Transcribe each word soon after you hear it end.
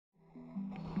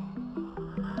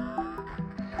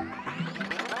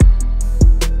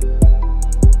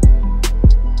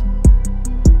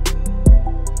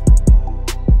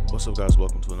What's up, guys?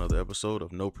 Welcome to another episode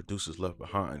of No Producers Left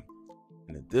Behind.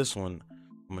 And in this one,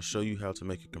 I'm going to show you how to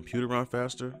make your computer run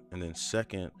faster, and then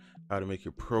second, how to make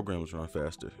your programs run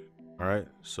faster. All right,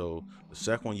 so the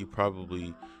second one, you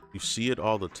see it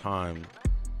all the time,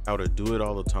 how to do it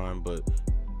all the time, but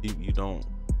you don't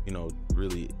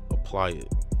really apply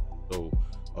it. So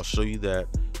I'll show you that.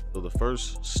 So the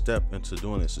first step into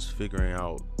doing this is figuring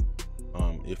out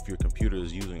if your computer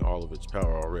is using all of its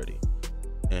power already.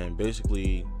 And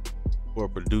basically, for a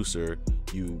producer,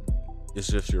 it's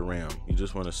just your RAM. You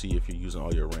just want to see if you're using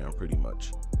all your RAM, pretty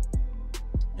much.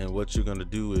 And what you're going to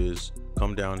do is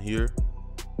come down here,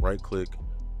 right click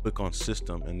on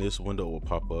system, and this window will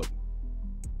pop up,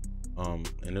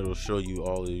 and it'll show you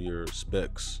all of your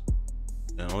specs.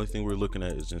 And the only thing we're looking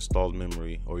at is installed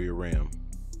memory, or your RAM.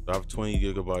 So I have 20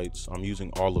 gigabytes. I'm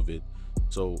using all of it.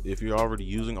 So if you're already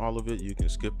using all of it, you can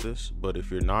skip this. But if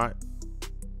you're not,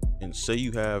 and say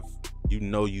you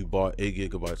bought 8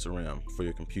 gigabytes of RAM for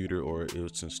your computer, or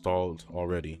it's installed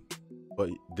already, but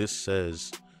this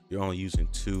says you're only using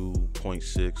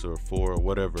 2.6 or 4 or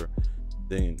whatever,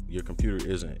 then your computer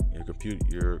isn't.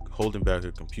 You're holding back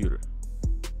your computer.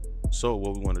 So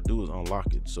what we want to do is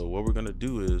unlock it. So what we're going to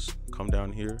do is come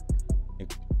down here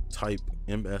and type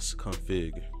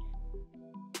msconfig,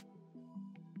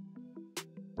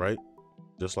 right?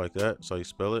 Just like that. That's how you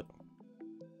spell it.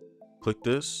 Click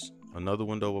this, another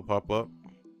window will pop up.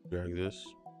 Drag this.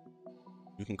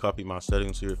 You can copy my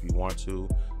settings here if you want to,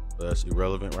 but that's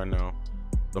irrelevant right now.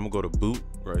 So I'm gonna go to boot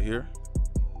right here,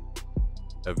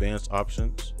 advanced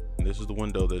options, and this is the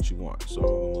window that you want.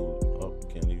 So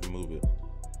can't even move it.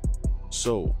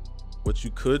 So what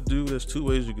you could do, there's two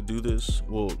ways you could do this.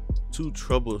 Well, two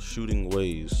troubleshooting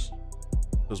ways,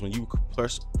 because when you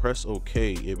press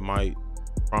OK, it might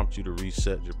prompt you to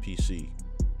reset your PC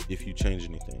if you change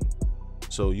anything.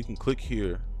 So you can click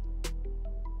here,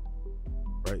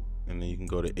 right, and then you can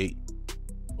go to 8,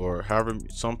 or however,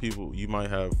 some people, you might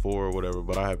have 4 or whatever,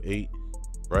 but I have 8,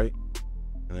 right?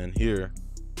 And then here,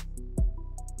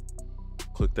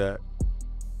 click that,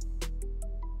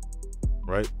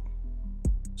 right?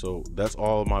 So that's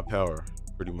all of my power,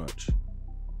 pretty much.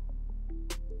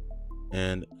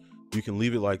 And you can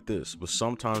leave it like this, but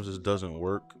sometimes this doesn't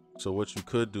work. So what you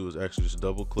could do is actually just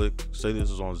double click, say this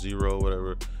is on 0 or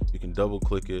whatever, you can double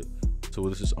click it so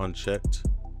this is unchecked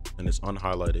and it's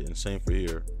unhighlighted, and same for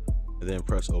here, and then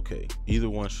press OK. Either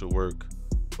one should work,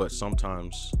 but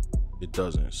sometimes it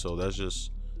doesn't. So that's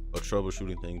just a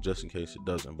troubleshooting thing, just in case it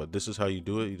doesn't. But this is how you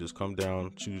do it. You just come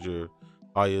down, choose your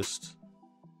highest,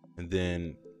 and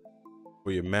then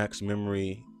for your max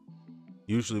memory,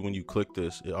 usually when you click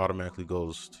this, it automatically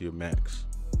goes to your max.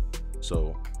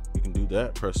 So you can do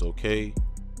that, press OK,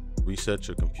 reset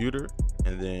your computer,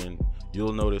 and then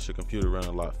you'll notice your computer running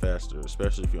a lot faster,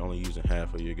 especially if you're only using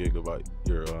half of your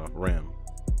RAM.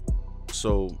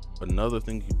 So another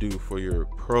thing you do for your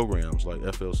programs like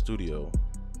FL Studio,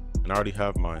 and I already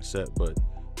have mine set, but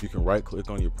you can right click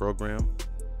on your program,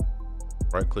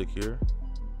 right click here,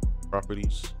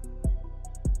 properties,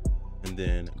 and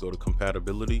then go to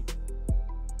compatibility,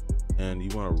 and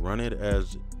you want to run it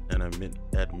as an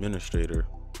administrator.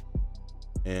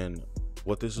 And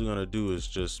what this is going to do is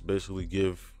just basically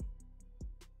give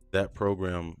that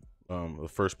program the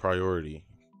first priority,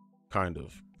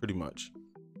 pretty much.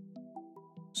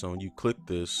 So when you click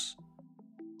this,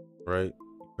 right,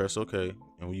 press OK,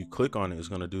 and when you click on it, it's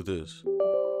going to do this.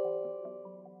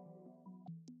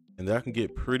 And that can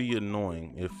get pretty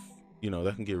annoying if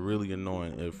that can get really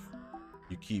annoying if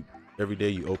you keep every day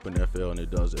you open FL and it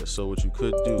does that. So what you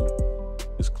could do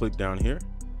is click down here,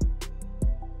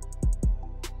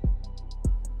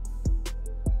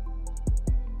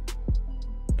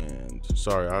 and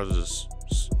sorry,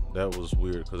 that was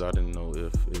weird because I didn't know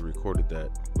if it recorded that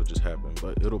what just happened,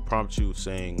 but it'll prompt you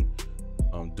saying,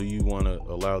 do you want to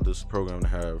allow this program to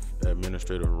have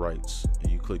administrative rights?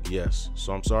 And you click yes.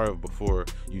 So I'm sorry before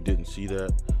you didn't see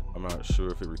that. I'm not sure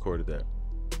if it recorded that.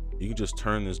 You can just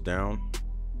turn this down,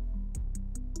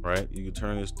 right? You can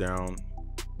turn this down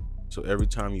so every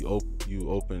time you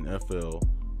open FL,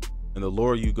 and the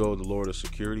lower you go, the lower the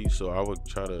security. So I would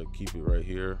try to keep it right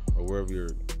here, or wherever your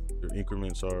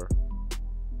increments are,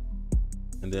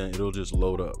 and then it'll just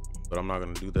load up. But I'm not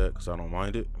going to do that because I don't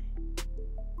mind it.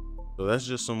 So that's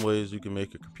just some ways you can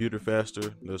make your computer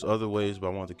faster. There's other ways, but I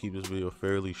want to keep this video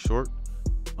fairly short.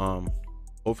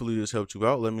 Hopefully this helped you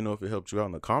out. Let me know if it helped you out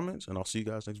in the comments, and I'll see you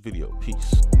guys next video.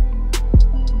 Peace.